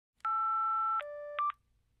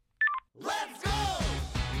Let's go!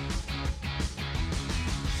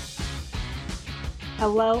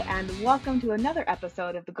 Hello, and welcome to another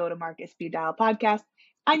episode of the Go-to-Market Speed Dial podcast.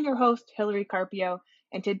 I'm your host, Hillary Carpio,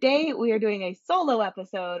 and today we are doing a solo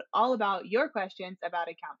episode all about your questions about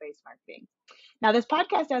account-based marketing. Now, this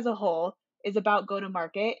podcast as a whole is about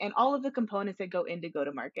go-to-market and all of the components that go into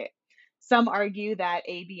go-to-market. Some argue that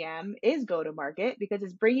ABM is go-to-market because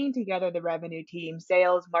it's bringing together the revenue team,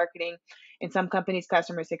 sales, marketing, and some companies'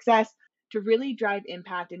 customer success to really drive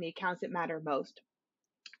impact in the accounts that matter most.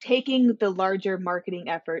 Taking the larger marketing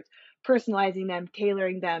efforts, personalizing them,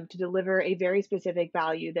 tailoring them to deliver a very specific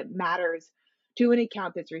value that matters to an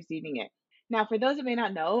account that's receiving it. Now, for those that may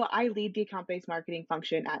not know, I lead the account-based marketing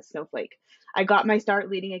function at Snowflake. I got my start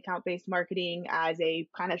leading account-based marketing as a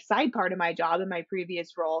kind of side part of my job in my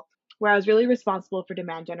previous role, where I was really responsible for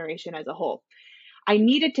demand generation as a whole. I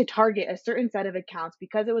needed to target a certain set of accounts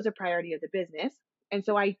because it was a priority of the business. And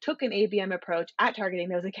so I took an ABM approach at targeting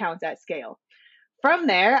those accounts at scale. From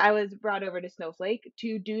there, I was brought over to Snowflake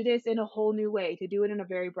to do this in a whole new way, to do it in a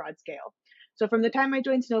very broad scale. So from the time I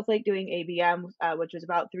joined Snowflake doing ABM, which was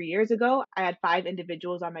about 3 years ago, I had 5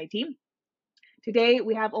 individuals on my team. Today,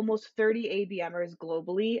 we have almost 30 ABMers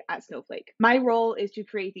globally at Snowflake. My role is to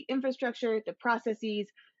create the infrastructure, the processes,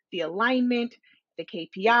 the alignment, the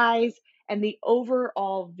KPIs, and the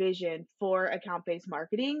overall vision for account-based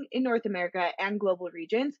marketing in North America and global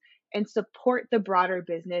regions, and support the broader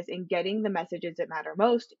business in getting the messages that matter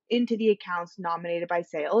most into the accounts nominated by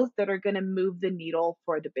sales that are going to move the needle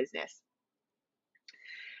for the business.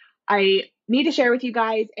 I need to share with you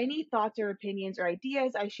guys any thoughts or opinions or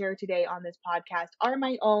ideas I share today on this podcast are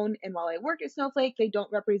my own. And while I work at Snowflake, they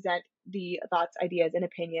don't represent the thoughts, ideas, and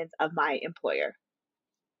opinions of my employer.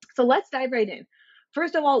 So let's dive right in.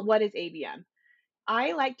 First of all, what is ABM?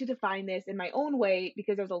 I like to define this in my own way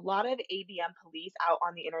because there's a lot of ABM police out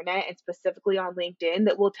on the internet and specifically on LinkedIn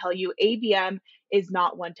that will tell you ABM is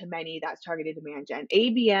not one-to-many, that's targeted demand gen.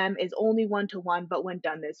 ABM is only one-to-one, but when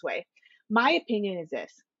done this way. My opinion is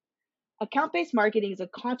this. Account-based marketing is a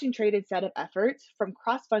concentrated set of efforts from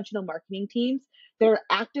cross-functional marketing teams that are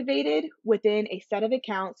activated within a set of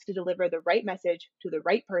accounts to deliver the right message to the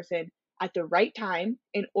right person at the right time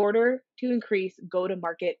in order to increase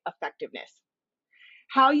go-to-market effectiveness.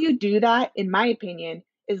 How you do that, in my opinion,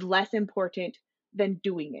 is less important than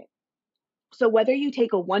doing it. So whether you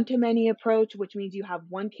take a one-to-many approach, which means you have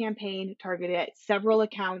one campaign targeted at several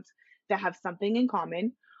accounts that have something in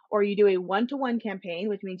common, or you do a one-to-one campaign,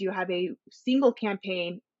 which means you have a single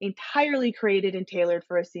campaign entirely created and tailored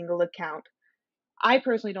for a single account, I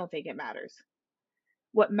personally don't think it matters.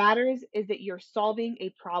 What matters is that you're solving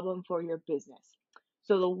a problem for your business.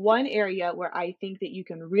 So the one area where I think that you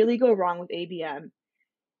can really go wrong with ABM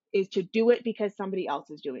is to do it because somebody else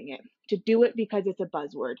is doing it, to do it because it's a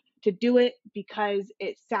buzzword, to do it because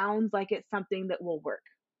it sounds like it's something that will work.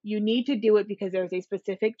 You need to do it because there's a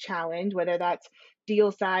specific challenge, whether that's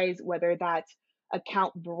deal size, whether that's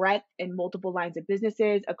account breadth and multiple lines of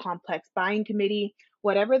businesses, a complex buying committee,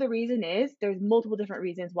 whatever the reason is, there's multiple different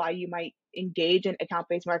reasons why you might engage in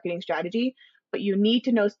account-based marketing strategy, but you need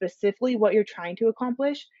to know specifically what you're trying to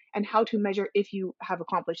accomplish and how to measure if you have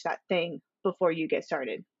accomplished that thing before you get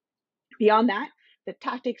started. Beyond that, the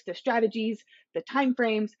tactics, the strategies, the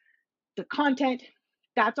timeframes, the content,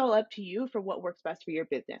 that's all up to you for what works best for your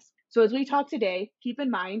business. So as we talk today, keep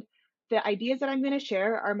in mind the ideas that I'm going to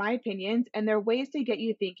share are my opinions and they're ways to get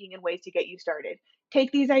you thinking and ways to get you started.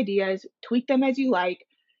 Take these ideas, tweak them as you like,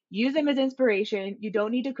 use them as inspiration. You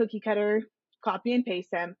don't need to cookie cutter, copy and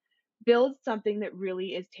paste them. Build something that really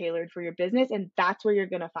is tailored for your business, and that's where you're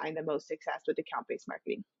going to find the most success with account-based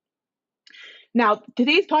marketing. Now,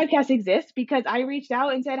 today's podcast exists because I reached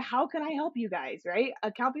out and said, how can I help you guys, right?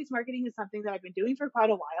 Account-based marketing is something that I've been doing for quite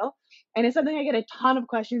a while, and it's something I get a ton of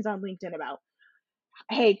questions on LinkedIn about.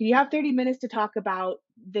 Hey, can you have 30 minutes to talk about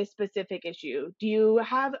this specific issue? Do you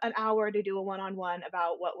have an hour to do a one-on-one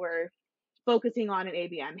about what we're focusing on in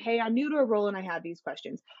ABM? Hey, I'm new to a role and I have these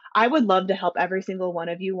questions. I would love to help every single one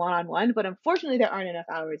of you one-on-one, but unfortunately there aren't enough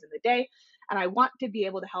hours in the day, and I want to be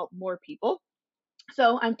able to help more people.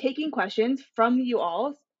 So I'm taking questions from you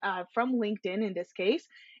all, from LinkedIn in this case,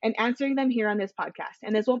 and answering them here on this podcast.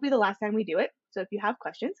 And this won't be the last time we do it. So if you have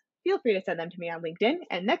questions, feel free to send them to me on LinkedIn.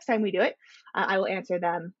 And next time we do it, I will answer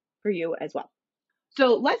them for you as well.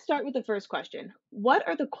 So let's start with the first question. What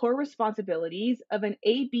are the core responsibilities of an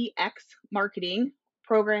ABX marketing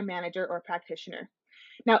program manager or practitioner?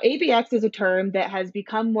 Now, ABX is a term that has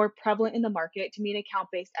become more prevalent in the market to mean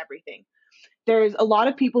account-based everything. There's a lot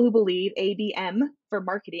of people who believe ABM for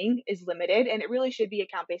marketing is limited, and it really should be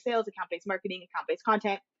account-based sales, account-based marketing, account-based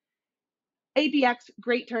content. ABX,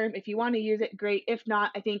 great term. If you want to use it, great. If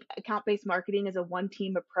not, I think account-based marketing is a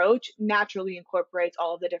one-team approach, naturally incorporates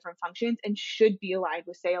all of the different functions and should be aligned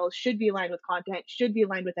with sales, should be aligned with content, should be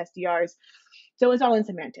aligned with SDRs. So it's all in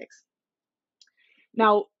semantics.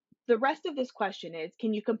 Now, the rest of this question is,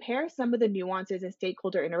 can you compare some of the nuances in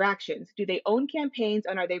stakeholder interactions? Do they own campaigns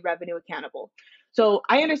and are they revenue accountable? So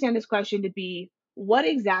I understand this question to be, what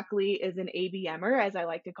exactly is an ABMer, as I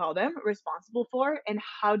like to call them, responsible for, and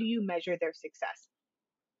how do you measure their success?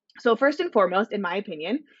 So first and foremost, in my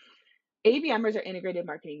opinion, ABMers are integrated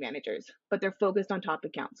marketing managers, but they're focused on top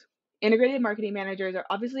accounts. Integrated marketing managers are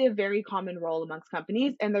obviously a very common role amongst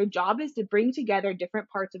companies, and their job is to bring together different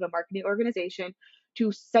parts of a marketing organization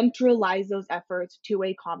to centralize those efforts to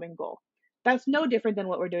a common goal. That's no different than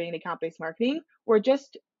what we're doing in account-based marketing. We're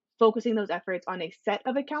just focusing those efforts on a set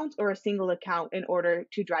of accounts or a single account in order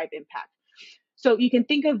to drive impact. So you can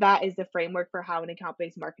think of that as the framework for how an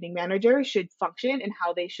account-based marketing manager should function and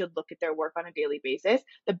how they should look at their work on a daily basis.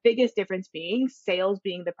 The biggest difference being sales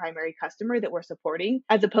being the primary customer that we're supporting,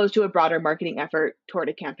 as opposed to a broader marketing effort toward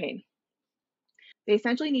a campaign. They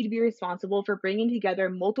essentially need to be responsible for bringing together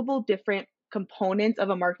multiple different components of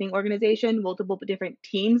a marketing organization, multiple different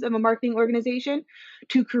teams of a marketing organization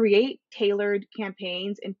to create tailored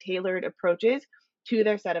campaigns and tailored approaches to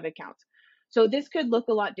their set of accounts. So this could look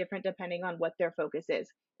a lot different depending on what their focus is.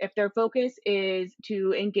 If their focus is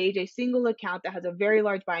to engage a single account that has a very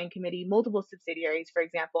large buying committee, multiple subsidiaries, for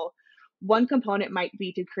example, one component might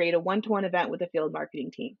be to create a one-to-one event with a field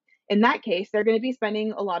marketing team. In that case, they're going to be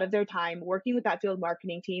spending a lot of their time working with that field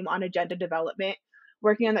marketing team on agenda development,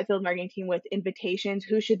 working on that field marketing team with invitations.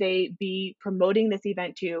 Who should they be promoting this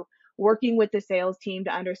event to? Working with the sales team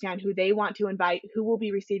to understand who they want to invite, who will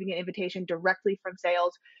be receiving an invitation directly from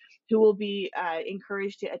sales, who will be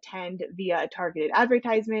encouraged to attend via a targeted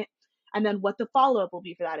advertisement, and then what the follow-up will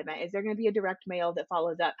be for that event. Is there going to be a direct mail that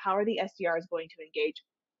follows up? How are the SDRs going to engage?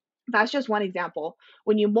 That's just one example.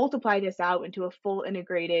 When you multiply this out into a full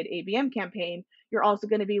integrated ABM campaign, you're also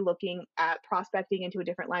going to be looking at prospecting into a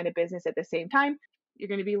different line of business at the same time. You're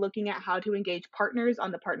going to be looking at how to engage partners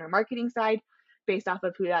on the partner marketing side based off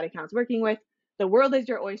of who that account's working with. The world is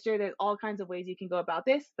your oyster. There's all kinds of ways you can go about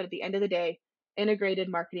this, but at the end of the day, integrated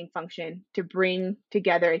marketing function to bring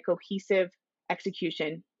together a cohesive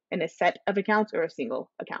execution in a set of accounts or a single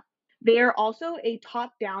account. They are also a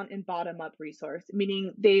top-down and bottom-up resource,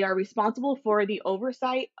 meaning they are responsible for the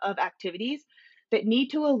oversight of activities that need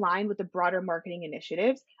to align with the broader marketing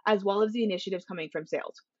initiatives, as well as the initiatives coming from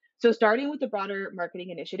sales. So starting with the broader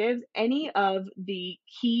marketing initiatives, any of the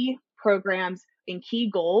key programs and key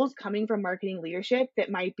goals coming from marketing leadership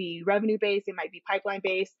that might be revenue-based, they might be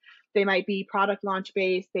pipeline-based, they might be product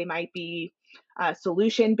launch-based, they might be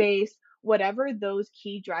solution-based, whatever those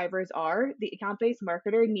key drivers are, the account-based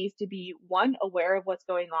marketer needs to be, one, aware of what's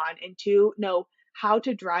going on, and two, know how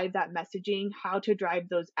to drive that messaging, how to drive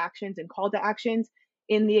those actions and call to actions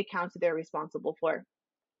in the accounts that they're responsible for.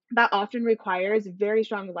 That often requires very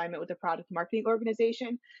strong alignment with the product marketing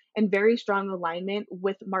organization and very strong alignment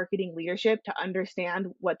with marketing leadership to understand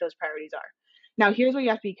what those priorities are. Now, here's where you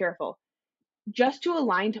have to be careful. Just to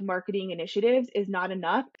align to marketing initiatives is not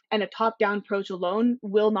enough, and a top-down approach alone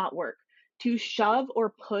will not work. To shove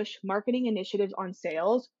or push marketing initiatives on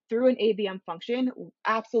sales through an ABM function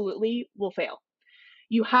absolutely will fail.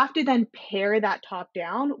 You have to then pair that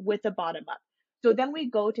top-down with the bottom-up. So then we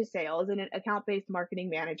go to sales, and an account-based marketing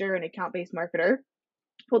manager, an account-based marketer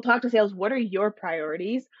will talk to sales. What are your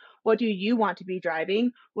priorities? What do you want to be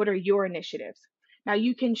driving? What are your initiatives? Now,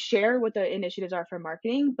 you can share what the initiatives are for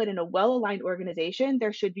marketing, but in a well-aligned organization,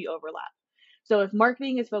 there should be overlap. So if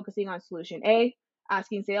marketing is focusing on solution A,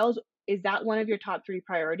 asking sales, is that one of your top 3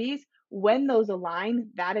 priorities? When those align,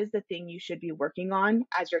 that is the thing you should be working on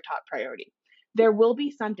as your top priority. There will be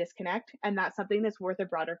some disconnect, and that's something that's worth a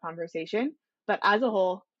broader conversation. But as a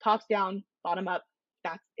whole, tops down, bottom up,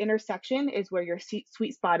 that intersection is where your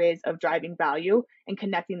sweet spot is of driving value and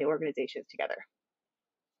connecting the organizations together.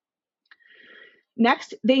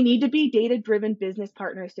 Next, they need to be data-driven business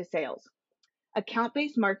partners to sales.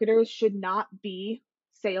 Account-based marketers should not be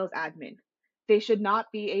sales admin. They should not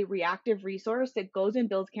be a reactive resource that goes and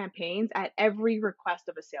builds campaigns at every request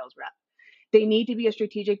of a sales rep. They need to be a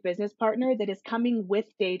strategic business partner that is coming with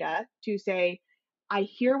data to say, I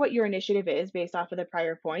hear what your initiative is based off of the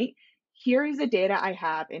prior point. Here is the data I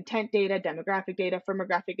have: intent data, demographic data,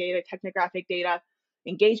 firmographic data, technographic data,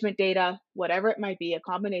 engagement data, whatever it might be, a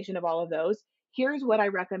combination of all of those. Here's what I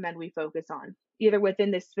recommend we focus on. Either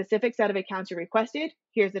within this specific set of accounts you requested,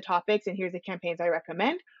 here's the topics and here's the campaigns I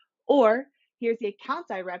recommend, or here's the accounts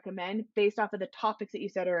I recommend based off of the topics that you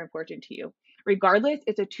said are important to you. Regardless,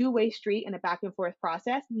 it's a two-way street and a back and forth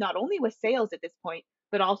process, not only with sales at this point,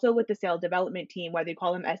 but also with the sales development team, whether you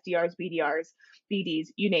call them SDRs, BDRs, BDs,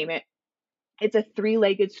 you name it. It's a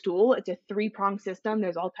three-legged stool. It's a three-pronged system.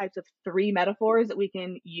 There's all types of three metaphors that we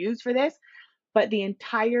can use for this, but the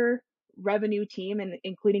entire revenue team, and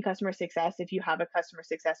including customer success, if you have a customer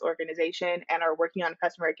success organization and are working on a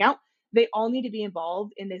customer account, they all need to be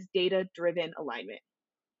involved in this data-driven alignment.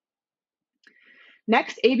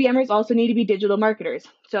 Next, ABMers also need to be digital marketers.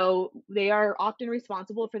 So they are often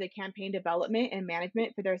responsible for the campaign development and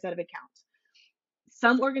management for their set of accounts.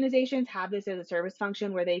 Some organizations have this as a service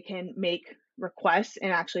function where they can make requests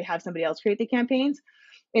and actually have somebody else create the campaigns.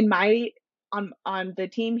 In my on the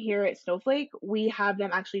team here at Snowflake, we have them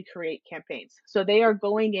actually create campaigns. So they are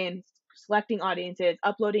going in, selecting audiences,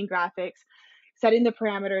 uploading graphics, setting the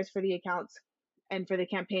parameters for the accounts and for the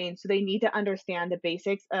campaign. So they need to understand the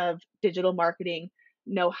basics of digital marketing,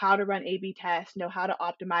 know how to run A/B tests, know how to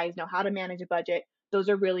optimize, know how to manage a budget. Those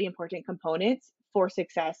are really important components for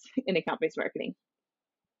success in account-based marketing.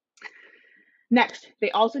 Next,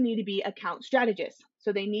 they also need to be account strategists.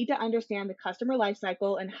 So they need to understand the customer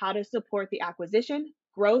lifecycle and how to support the acquisition,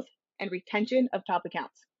 growth, and retention of top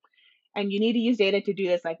accounts. And you need to use data to do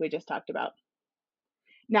this, like we just talked about.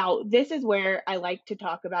 Now, this is where I like to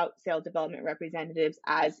talk about sales development representatives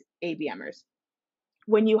as ABMers.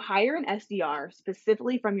 When you hire an SDR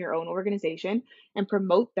specifically from your own organization and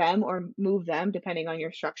promote them or move them, depending on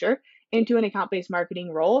your structure, into an account-based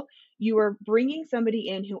marketing role, you are bringing somebody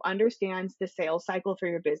in who understands the sales cycle for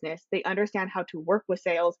your business. They understand how to work with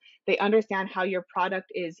sales. They understand how your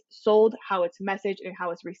product is sold, how it's messaged, and how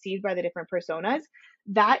it's received by the different personas.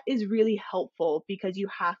 That is really helpful because you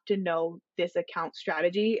have to know this account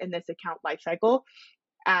strategy and this account lifecycle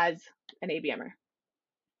as an ABMer.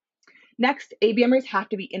 Next, ABMers have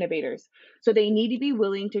to be innovators. So they need to be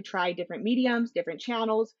willing to try different mediums, different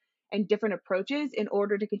channels, and different approaches in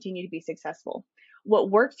order to continue to be successful.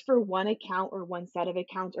 What works for one account or one set of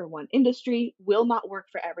accounts or one industry will not work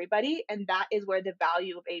for everybody. And that is where the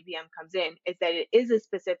value of ABM comes in, is that it is a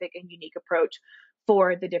specific and unique approach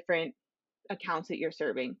for the different accounts that you're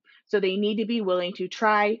serving. So they need to be willing to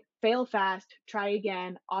try, fail fast, try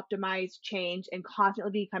again, optimize, change, and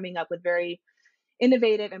constantly be coming up with very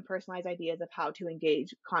innovative and personalized ideas of how to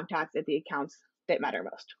engage contacts at the accounts that matter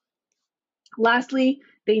most. Lastly,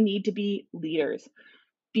 they need to be leaders.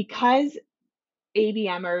 Because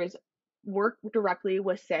ABMers work directly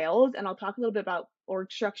with sales, and I'll talk a little bit about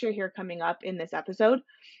org structure here coming up in this episode,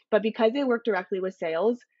 but because they work directly with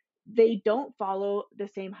sales, they don't follow the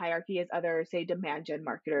same hierarchy as other, say, demand gen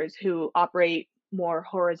marketers who operate more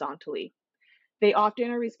horizontally. They often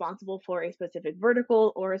are responsible for a specific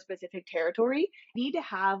vertical or a specific territory. They need to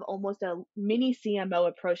have almost a mini CMO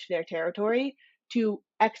approach to their territory to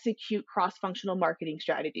execute cross-functional marketing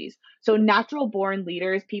strategies. So natural born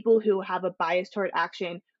leaders, people who have a bias toward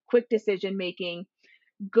action, quick decision making,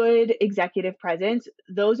 good executive presence,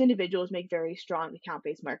 those individuals make very strong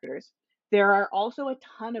account-based marketers. There are also a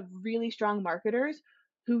ton of really strong marketers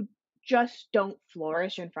who just don't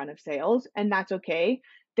flourish in front of sales, and that's okay.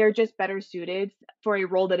 They're just better suited for a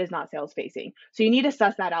role that is not sales facing. So you need to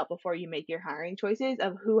suss that out before you make your hiring choices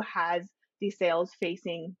of who has the sales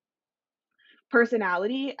facing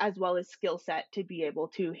personality as well as skill set to be able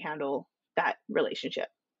to handle that relationship.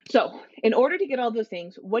 So in order to get all those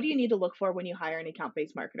things, what do you need to look for when you hire an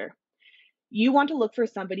account-based marketer? You want to look for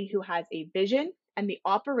somebody who has a vision and the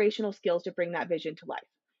operational skills to bring that vision to life.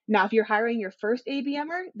 Now, if you're hiring your first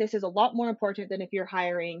ABMer, this is a lot more important than if you're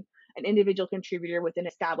hiring an individual contributor with an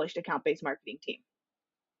established account-based marketing team.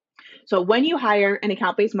 So when you hire an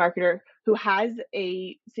account-based marketer who has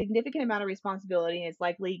a significant amount of responsibility and is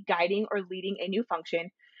likely guiding or leading a new function,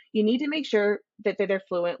 you need to make sure that they're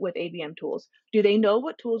fluent with ABM tools. Do they know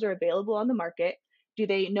what tools are available on the market? Do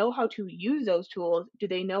they know how to use those tools? Do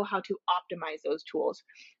they know how to optimize those tools?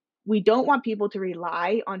 We don't want people to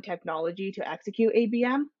rely on technology to execute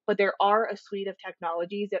ABM, but there are a suite of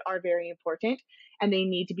technologies that are very important and they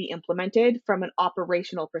need to be implemented from an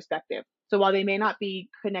operational perspective. So while they may not be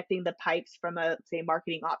connecting the pipes from a, say,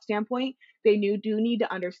 marketing ops standpoint, they do need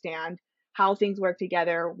to understand how things work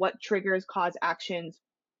together, what triggers cause actions,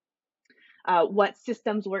 what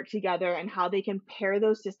systems work together, and how they can pair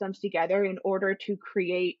those systems together in order to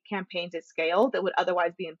create campaigns at scale that would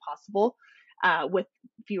otherwise be impossible with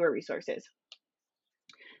fewer resources.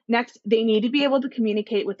 Next, they need to be able to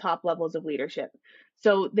communicate with top levels of leadership.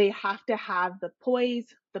 So they have to have the poise,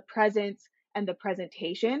 the presence, and the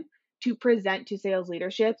presentation to present to sales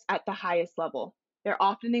leaderships at the highest level. They're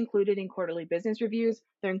often included in quarterly business reviews.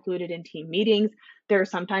 They're included in team meetings. They're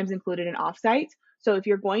sometimes included in offsites. So if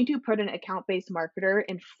you're going to put an account-based marketer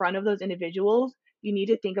in front of those individuals, you need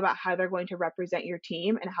to think about how they're going to represent your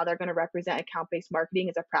team and how they're going to represent account-based marketing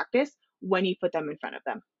as a practice when you put them in front of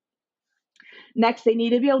them. Next, they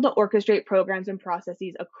need to be able to orchestrate programs and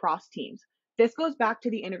processes across teams. This goes back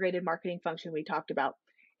to the integrated marketing function we talked about.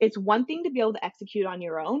 It's one thing to be able to execute on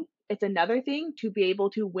your own. It's another thing to be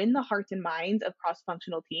able to win the hearts and minds of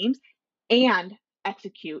cross-functional teams and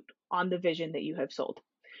execute on the vision that you have sold.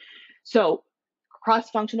 So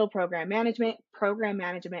cross-functional program management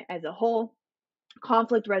as a whole,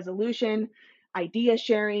 conflict resolution, idea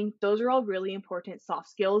sharing, those are all really important soft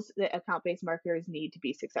skills that account-based marketers need to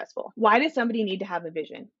be successful. Why does somebody need to have a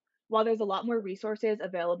vision? While there's a lot more resources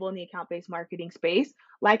available in the account-based marketing space,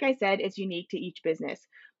 like I said, it's unique to each business,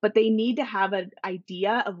 but they need to have an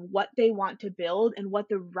idea of what they want to build and what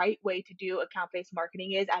the right way to do account-based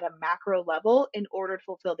marketing is at a macro level in order to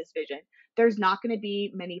fulfill this vision. There's not going to be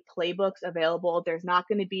many playbooks available. There's not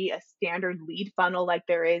going to be a standard lead funnel like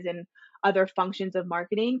there is in other functions of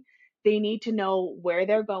marketing. They need to know where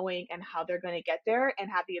they're going and how they're going to get there and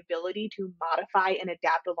have the ability to modify and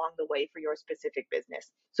adapt along the way for your specific business.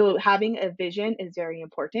 So having a vision is very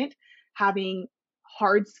important. Having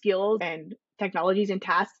hard skills and technologies and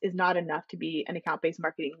tasks is not enough to be an account-based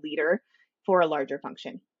marketing leader for a larger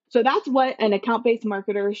function. So that's what an account-based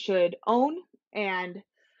marketer should own and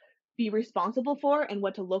be responsible for and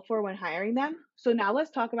what to look for when hiring them. So now let's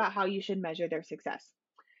talk about how you should measure their success.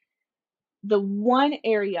 The one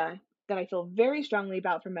area that I feel very strongly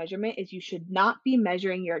about for measurement is you should not be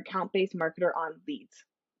measuring your account-based marketer on leads.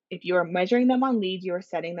 If you are measuring them on leads, you are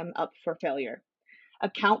setting them up for failure.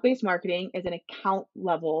 Account-based marketing is an account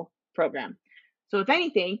level program. So if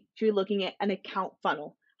anything, you should be looking at an account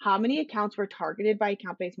funnel. How many accounts were targeted by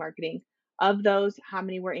account-based marketing? Of those, how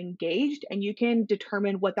many were engaged? And you can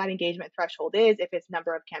determine what that engagement threshold is, if it's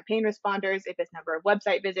number of campaign responders, if it's number of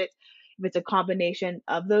website visits, if it's a combination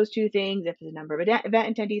of those two things, if it's a number of event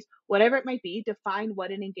attendees, whatever it might be, define what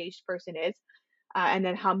an engaged person is, and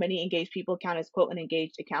then how many engaged people count as, quote, an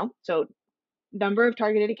engaged account. So number of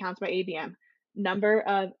targeted accounts by ABM, number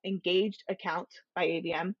of engaged accounts by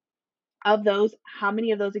ABM. Of those, how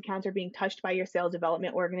many of those accounts are being touched by your sales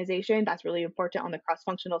development organization? That's really important on the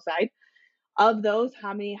cross-functional side. Of those,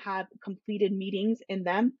 how many have completed meetings in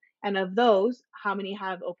them? And of those, how many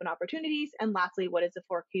have open opportunities? And lastly, what is the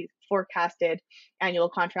forecasted annual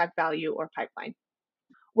contract value or pipeline?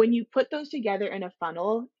 When you put those together in a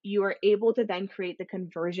funnel, you are able to then create the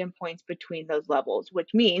conversion points between those levels, which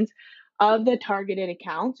means of the targeted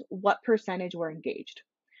accounts, what percentage were engaged?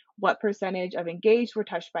 What percentage of engaged were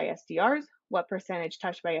touched by SDRs? What percentage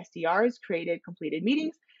touched by SDRs created completed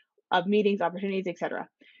meetings, opportunities, etc.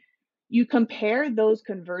 You compare those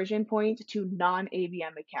conversion points to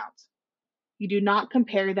non-ABM accounts. You do not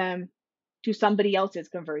compare them to somebody else's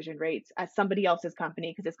conversion rates at somebody else's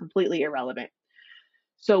company because it's completely irrelevant.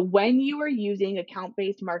 So when you are using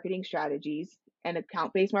account-based marketing strategies and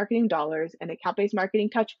account-based marketing dollars and account-based marketing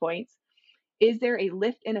touch points, is there a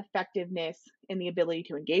lift in effectiveness in the ability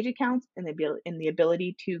to engage accounts, and the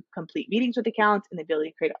ability to complete meetings with accounts, and the ability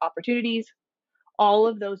to create opportunities? All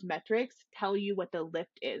of those metrics tell you what the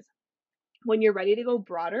lift is. When you're ready to go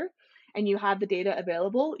broader and you have the data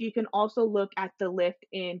available, you can also look at the lift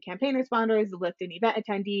in campaign responders, the lift in event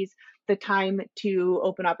attendees, the time to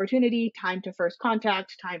open opportunity, time to first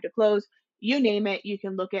contact, time to close, you name it. You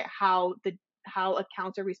can look at how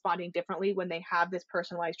accounts are responding differently when they have this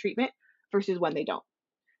personalized treatment versus when they don't.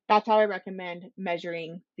 That's how I recommend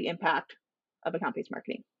measuring the impact of account-based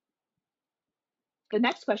marketing. The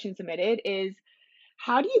next question submitted is,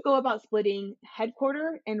 how do you go about splitting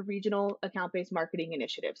headquarter and regional account-based marketing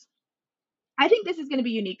initiatives? I think this is going to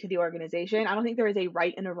be unique to the organization. I don't think there is a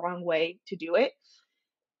right and a wrong way to do it.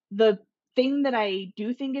 The thing that I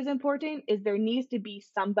do think is important is there needs to be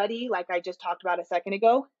somebody, like I just talked about a second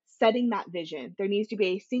ago, setting that vision. There needs to be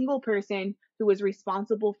a single person who is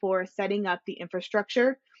responsible for setting up the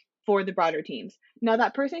infrastructure for the broader teams. Now,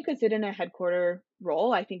 that person could sit in a headquarter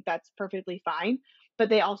role. I think that's perfectly fine. But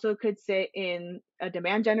they also could sit in a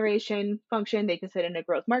demand generation function. They could sit in a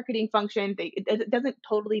growth marketing function. It doesn't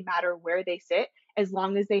totally matter where they sit, as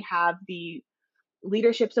long as they have the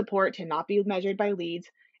leadership support to not be measured by leads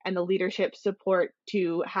and the leadership support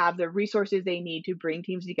to have the resources they need to bring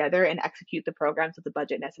teams together and execute the programs with the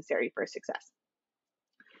budget necessary for success.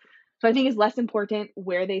 So I think it's less important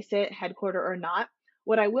where they sit, headquarter or not.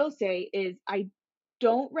 What I will say is I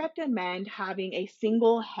don't recommend having a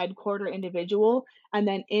single headquarter individual and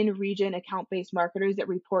then in region account-based marketers that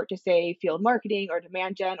report to, say, field marketing or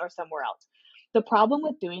demand gen or somewhere else. The problem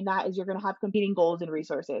with doing that is you're going to have competing goals and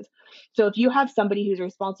resources. So if you have somebody who's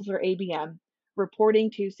responsible for ABM,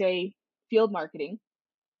 reporting to, say, field marketing,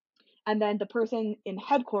 and then the person in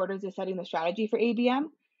headquarters is setting the strategy for ABM,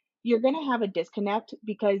 you're going to have a disconnect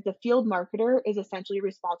because the field marketer is essentially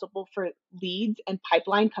responsible for leads and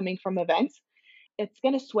pipeline coming from events. It's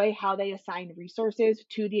going to sway how they assign resources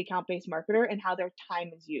to the account-based marketer and how their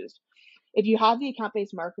time is used. If you have the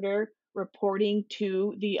account-based marketer reporting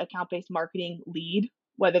to the account-based marketing lead,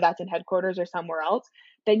 whether that's in headquarters or somewhere else,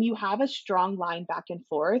 then you have a strong line back and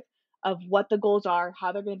forth of what the goals are,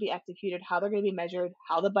 how they're going to be executed, how they're going to be measured,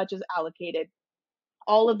 how the budget is allocated.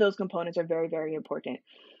 All of those components are very, very important.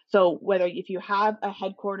 So whether if you have a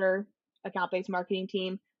headquarter account-based marketing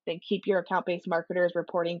team, then keep your account-based marketers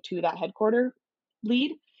reporting to that headquarter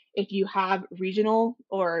lead. If you have regional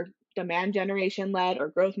or demand generation led or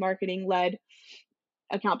growth marketing led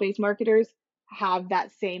account-based marketers, have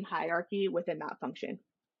that same hierarchy within that function.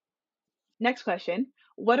 Next question,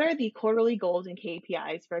 what are the quarterly goals and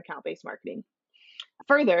KPIs for account-based marketing?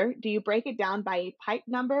 Further, do you break it down by pipe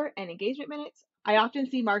number and engagement minutes? I often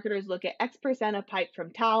see marketers look at X% of pipe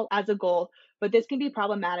from TAL as a goal, but this can be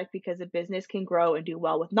problematic because a business can grow and do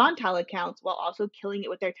well with non-TAL accounts while also killing it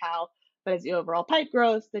with their TAL, but as the overall pipe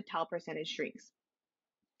grows, the TAL percentage shrinks.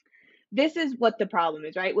 This is what the problem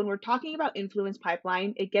is, right? When we're talking about influence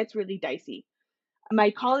pipeline, it gets really dicey. My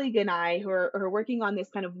colleague and I, who are working on this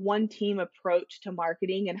kind of one team approach to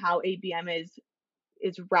marketing and how ABM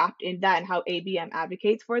is wrapped in that and how ABM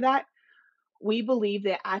advocates for that, we believe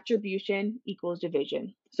that attribution equals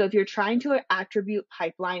division. So if you're trying to attribute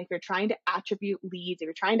pipeline, if you're trying to attribute leads, if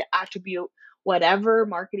you're trying to attribute whatever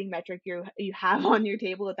marketing metric you have on your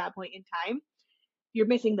table at that point in time, you're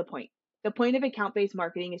missing the point. The point of account-based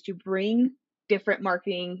marketing is to bring different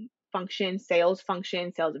marketing functions, sales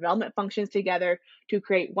development functions together to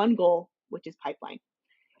create one goal, which is pipeline.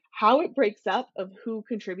 How it breaks up of who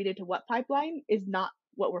contributed to what pipeline is not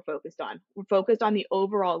what we're focused on. We're focused on the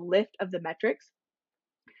overall lift of the metrics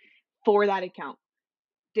for that account.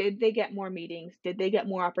 Did they get more meetings? Did they get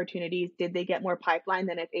more opportunities? Did they get more pipeline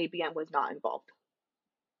than if ABM was not involved?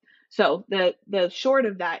 So the short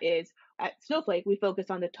of that is at Snowflake, we focus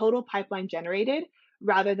on the total pipeline generated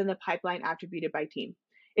rather than the pipeline attributed by team.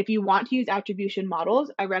 If you want to use attribution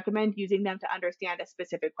models, I recommend using them to understand a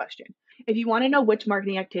specific question. If you want to know which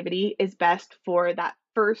marketing activity is best for that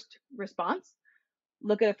first response,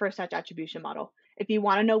 look at a first touch attribution model. If you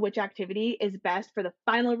want to know which activity is best for the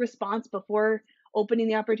final response before opening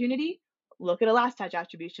the opportunity, look at a last touch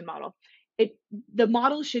attribution model. The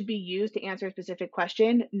model should be used to answer a specific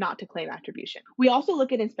question, not to claim attribution. We also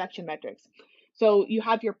look at inspection metrics. So you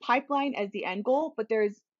have your pipeline as the end goal, but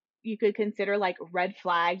you could consider like red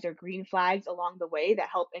flags or green flags along the way that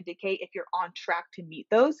help indicate if you're on track to meet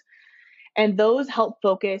those. And those help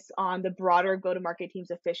focus on the broader go-to-market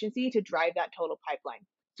team's efficiency to drive that total pipeline.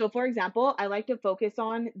 So for example, I like to focus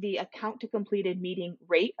on the account to completed meeting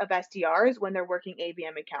rate of SDRs when they're working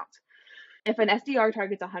ABM accounts. If an SDR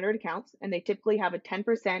targets 100 accounts and they typically have a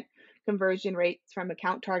 10% conversion rate from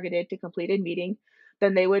account targeted to completed meeting,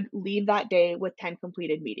 then they would leave that day with 10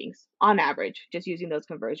 completed meetings on average, just using those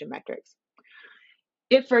conversion metrics.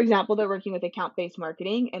 If, for example, they're working with account-based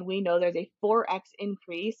marketing and we know there's a 4x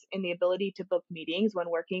increase in the ability to book meetings when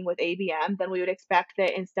working with ABM, then we would expect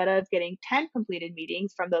that instead of getting 10 completed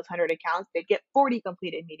meetings from those 100 accounts, they'd get 40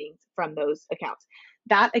 completed meetings from those accounts.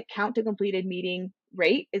 That account to completed meeting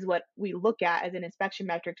rate is what we look at as an inspection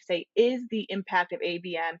metric to say, is the impact of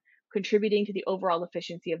ABM contributing to the overall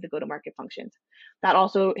efficiency of the go-to-market functions? That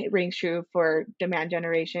also rings true for demand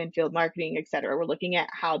generation, field marketing, et cetera. We're looking at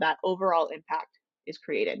how that overall impact is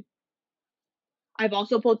created. I've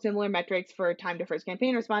also pulled similar metrics for time to first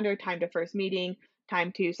campaign responder, time to first meeting,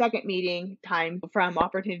 time to second meeting, time from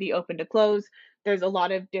opportunity open to close. There's a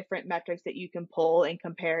lot of different metrics that you can pull and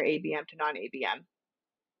compare ABM to non-ABM.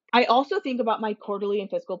 I also think about my quarterly and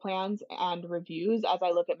fiscal plans and reviews as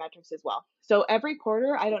I look at metrics as well. So every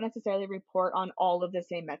quarter, I don't necessarily report on all of the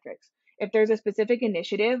same metrics. If there's a specific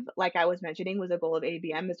initiative, like I was mentioning, was a goal of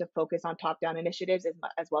ABM is to focus on top-down initiatives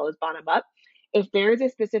as well as bottom-up. If there's a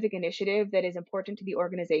specific initiative that is important to the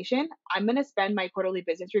organization, I'm going to spend my quarterly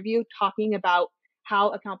business review talking about how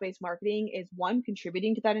account-based marketing is, one,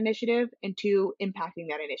 contributing to that initiative, and two, impacting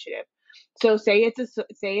that initiative. So say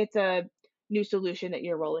it's a new solution that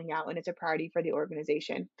you're rolling out and it's a priority for the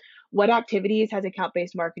organization. What activities has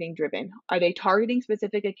account-based marketing driven? Are they targeting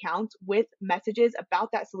specific accounts with messages about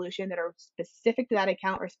that solution that are specific to that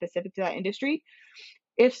account or specific to that industry?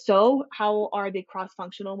 If so, how are the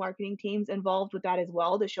cross-functional marketing teams involved with that as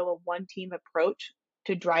well to show a one-team approach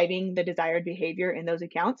to driving the desired behavior in those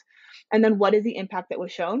accounts? And then what is the impact that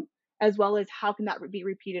was shown, as well as how can that be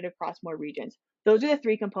repeated across more regions? Those are the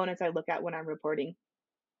three components I look at when I'm reporting.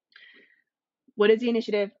 What is the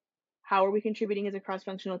initiative? How are we contributing as a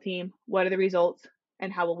cross-functional team? What are the results?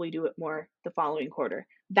 And how will we do it more the following quarter?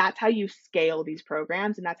 That's how you scale these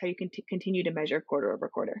programs, and that's how you can continue to measure quarter over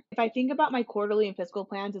quarter. If I think about my quarterly and fiscal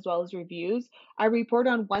plans as well as reviews, I report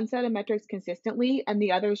on one set of metrics consistently, and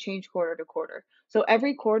the others change quarter to quarter. So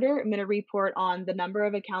every quarter, I'm going to report on the number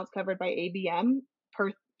of accounts covered by ABM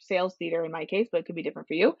per sales leader in my case, but it could be different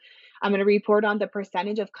for you. I'm going to report on the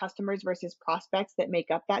percentage of customers versus prospects that make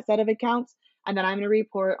up that set of accounts. And then I'm going to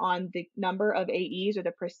report on the number of AEs, or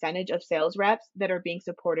the percentage of sales reps that are being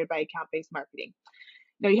supported by account-based marketing.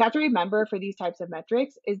 Now, you have to remember for these types of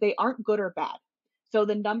metrics is they aren't good or bad. So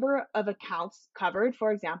the number of accounts covered,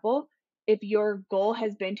 for example, if your goal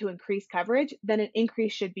has been to increase coverage, then an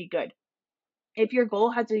increase should be good. If your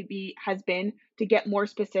goal has been to get more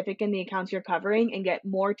specific in the accounts you're covering and get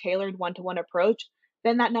more tailored one-to-one approach,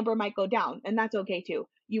 then that number might go down, and that's okay too.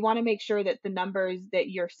 You want to make sure that the numbers that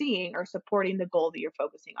you're seeing are supporting the goal that you're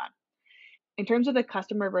focusing on. In terms of the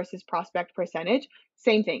customer versus prospect percentage,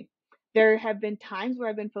 same thing. There have been times where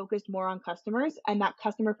I've been focused more on customers, and that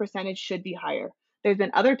customer percentage should be higher. There's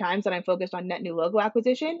been other times that I'm focused on net new logo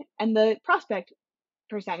acquisition, and the prospect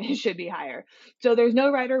percentage should be higher. So there's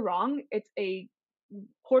no right or wrong. It's a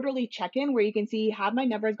quarterly check-in where you can see, have my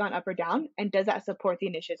numbers gone up or down, and does that support the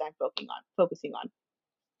initiatives I'm focusing on.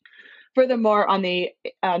 Furthermore, on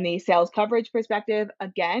the sales coverage perspective,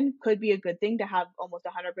 again, could be a good thing to have almost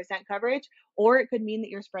 100% coverage, or it could mean that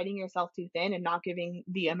you're spreading yourself too thin and not giving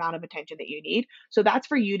the amount of attention that you need. So that's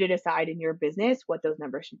for you to decide in your business what those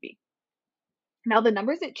numbers should be. Now, the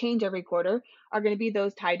numbers that change every quarter are going to be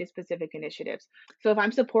those tied to specific initiatives. So if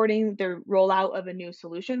I'm supporting the rollout of a new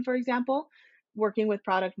solution, for example, working with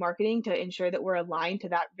product marketing to ensure that we're aligned to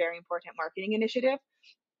that very important marketing initiative,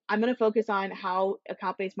 I'm going to focus on how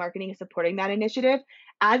account-based marketing is supporting that initiative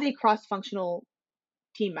as a cross-functional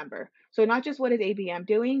team member. So not just what is ABM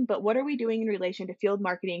doing, but what are we doing in relation to field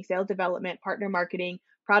marketing, sales development, partner marketing,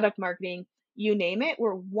 product marketing, you name it.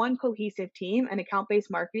 We're one cohesive team, and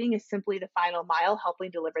account-based marketing is simply the final mile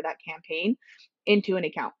helping deliver that campaign into an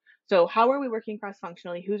account. So how are we working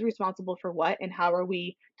cross-functionally? Who's responsible for what? And how are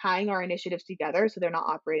we tying our initiatives together so they're not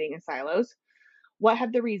operating in silos? What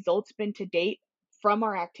have the results been to date from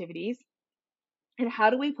our activities? And how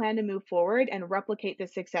do we plan to move forward and replicate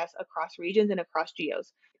this success across regions and across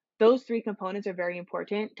geos? Those three components are very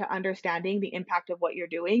important to understanding the impact of what you're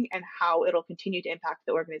doing and how it'll continue to impact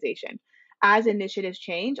the organization. As initiatives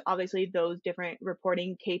change, obviously those different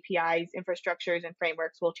reporting KPIs, infrastructures, and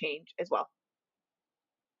frameworks will change as well.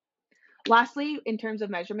 Lastly, in terms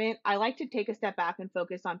of measurement, I like to take a step back and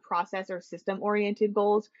focus on process or system-oriented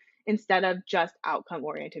goals instead of just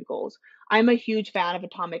outcome-oriented goals. I'm a huge fan of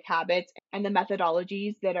Atomic Habits and the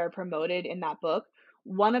methodologies that are promoted in that book.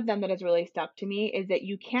 One of them that has really stuck to me is that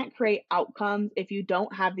you can't create outcomes if you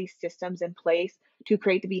don't have these systems in place to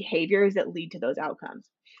create the behaviors that lead to those outcomes.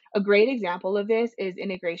 A great example of this is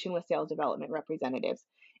integration with sales development representatives.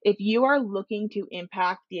 If you are looking to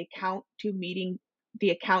impact the account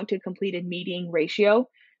to completed meeting ratio,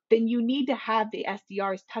 then you need to have the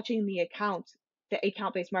SDRs touching the accounts that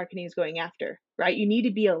account-based marketing is going after, right? You need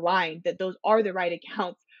to be aligned that those are the right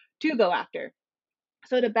accounts to go after.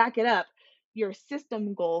 So to back it up, your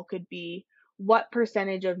system goal could be what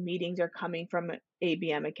percentage of meetings are coming from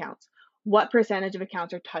ABM accounts? What percentage of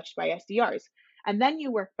accounts are touched by SDRs? And then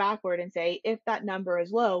you work backward and say, if that number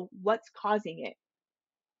is low, what's causing it?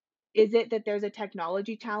 Is it that there's a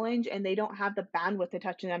technology challenge and they don't have the bandwidth to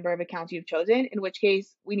touch the number of accounts you've chosen? In which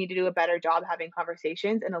case, we need to do a better job having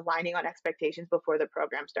conversations and aligning on expectations before the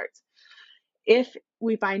program starts. If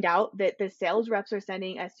we find out that the sales reps are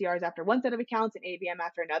sending SDRs after one set of accounts and ABM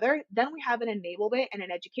after another, then we have an enablement and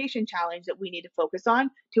an education challenge that we need to focus on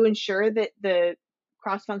to ensure that the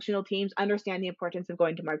cross-functional teams understand the importance of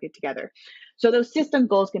going to market together. So those system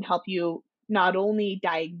goals can help you not only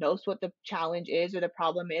diagnose what the challenge is or the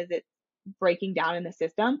problem is that's breaking down in the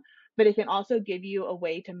system, but it can also give you a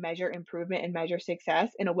way to measure improvement and measure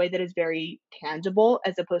success in a way that is very tangible,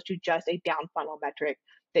 as opposed to just a down funnel metric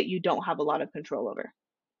that you don't have a lot of control over.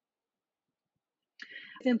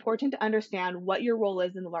 It's important to understand what your role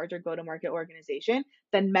is in the larger go-to-market organization,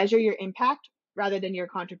 then measure your impact rather than your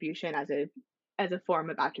contribution as a form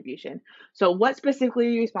of attribution. So what specifically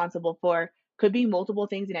are you responsible for? Could be multiple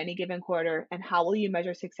things in any given quarter, and how will you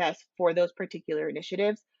measure success for those particular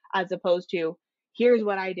initiatives, as opposed to here's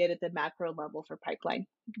what I did at the macro level for pipeline.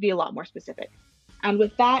 It could be a lot more specific. And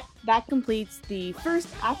with that completes the first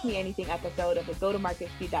Ask Me Anything episode of the Go-to-Market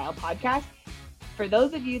Speed Dial podcast. For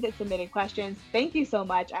those of you that submitted questions, thank you so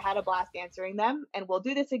much. I had a blast answering them, and we'll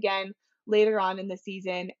do this again later on in the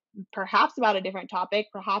season, perhaps about a different topic,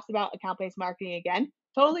 perhaps about account-based marketing again.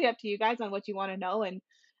 Totally up to you guys on what you want to know. And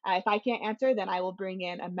if I can't answer, then I will bring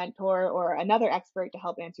in a mentor or another expert to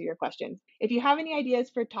help answer your questions. If you have any ideas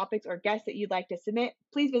for topics or guests that you'd like to submit,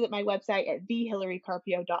 please visit my website at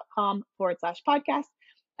thehillarycarpio.com/podcast.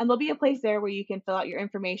 And there'll be a place there where you can fill out your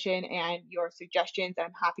information and your suggestions.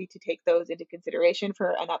 I'm happy to take those into consideration for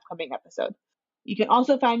an upcoming episode. You can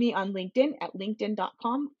also find me on LinkedIn at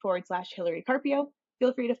linkedin.com/Hillary Carpio.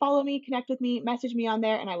 Feel free to follow me, connect with me, message me on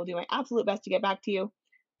there, and I will do my absolute best to get back to you.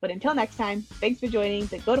 But until next time, thanks for joining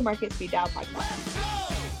the Go to Market Speed Dial podcast.